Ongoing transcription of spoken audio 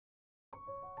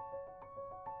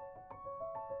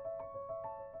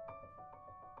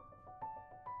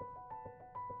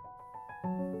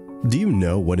Do you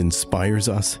know what inspires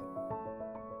us?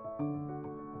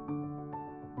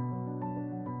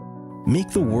 Make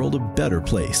the world a better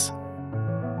place.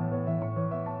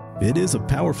 It is a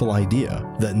powerful idea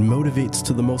that motivates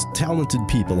to the most talented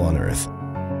people on Earth.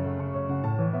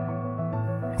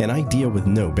 An idea with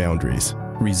no boundaries,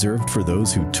 reserved for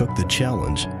those who took the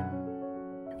challenge,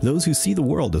 those who see the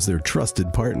world as their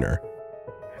trusted partner,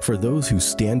 for those who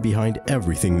stand behind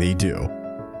everything they do.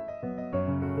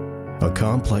 A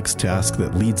complex task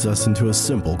that leads us into a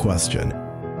simple question.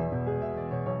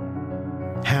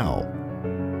 How?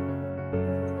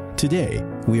 Today,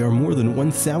 we are more than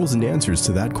 1,000 answers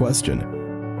to that question,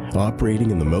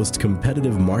 operating in the most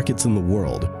competitive markets in the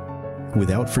world,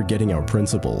 without forgetting our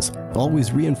principles,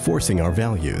 always reinforcing our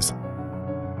values.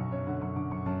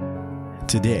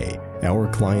 Today, our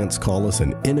clients call us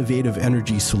an innovative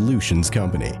energy solutions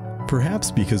company,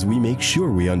 perhaps because we make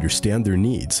sure we understand their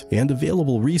needs and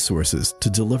available resources to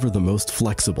deliver the most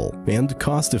flexible and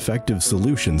cost-effective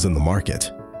solutions in the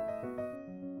market.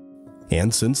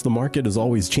 And since the market is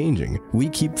always changing, we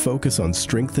keep focus on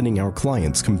strengthening our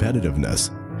clients' competitiveness,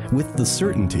 with the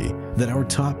certainty that our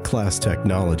top-class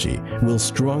technology will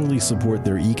strongly support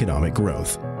their economic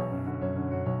growth.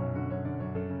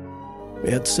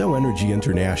 At So Energy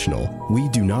International, we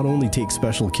do not only take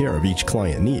special care of each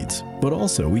client needs, but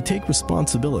also we take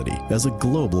responsibility as a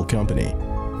global company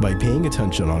by paying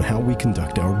attention on how we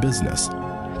conduct our business,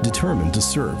 determined to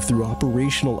serve through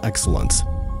operational excellence.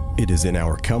 It is in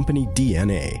our company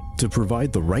DNA to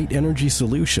provide the right energy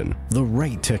solution, the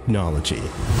right technology.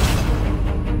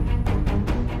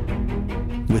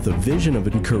 With a vision of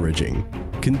encouraging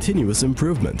continuous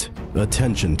improvement,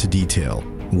 attention to detail,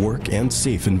 work and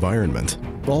safe environment,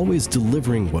 always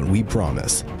delivering what we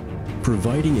promise,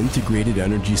 providing integrated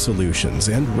energy solutions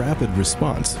and rapid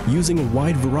response using a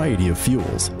wide variety of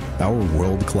fuels. Our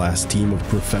world-class team of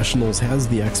professionals has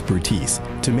the expertise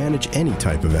to manage any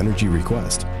type of energy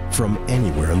request from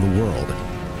anywhere in the world.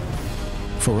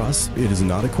 For us, it is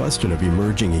not a question of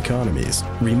emerging economies,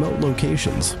 remote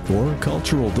locations, or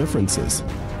cultural differences,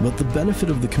 but the benefit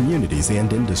of the communities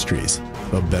and industries,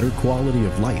 a better quality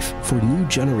of life for new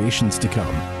generations to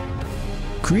come,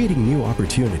 creating new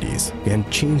opportunities and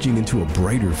changing into a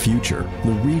brighter future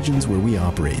the regions where we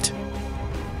operate.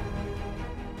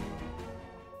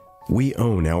 We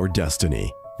own our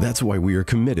destiny. That's why we are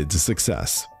committed to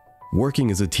success.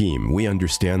 Working as a team, we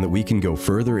understand that we can go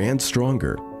further and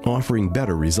stronger, offering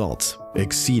better results,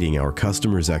 exceeding our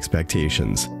customers'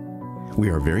 expectations. We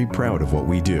are very proud of what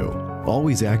we do,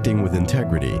 always acting with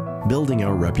integrity, building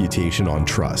our reputation on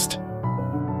trust.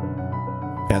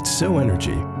 At So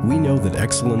Energy, we know that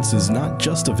excellence is not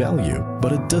just a value,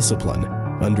 but a discipline.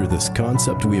 Under this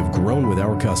concept, we have grown with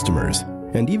our customers,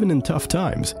 and even in tough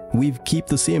times, we keep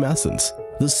the same essence,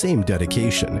 the same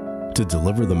dedication, to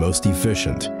deliver the most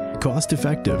efficient,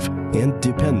 cost-effective, and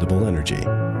dependable energy.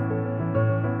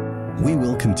 We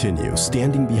will continue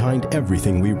standing behind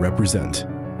everything we represent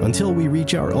until we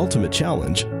reach our ultimate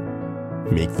challenge: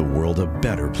 make the world a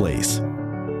better place.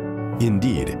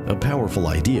 Indeed, a powerful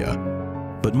idea,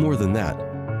 but more than that,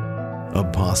 a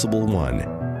possible one.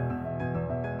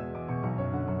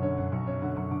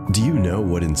 Do you know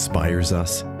what inspires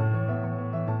us?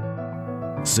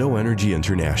 So Energy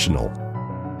International.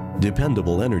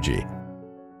 Dependable energy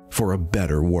for a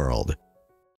better world.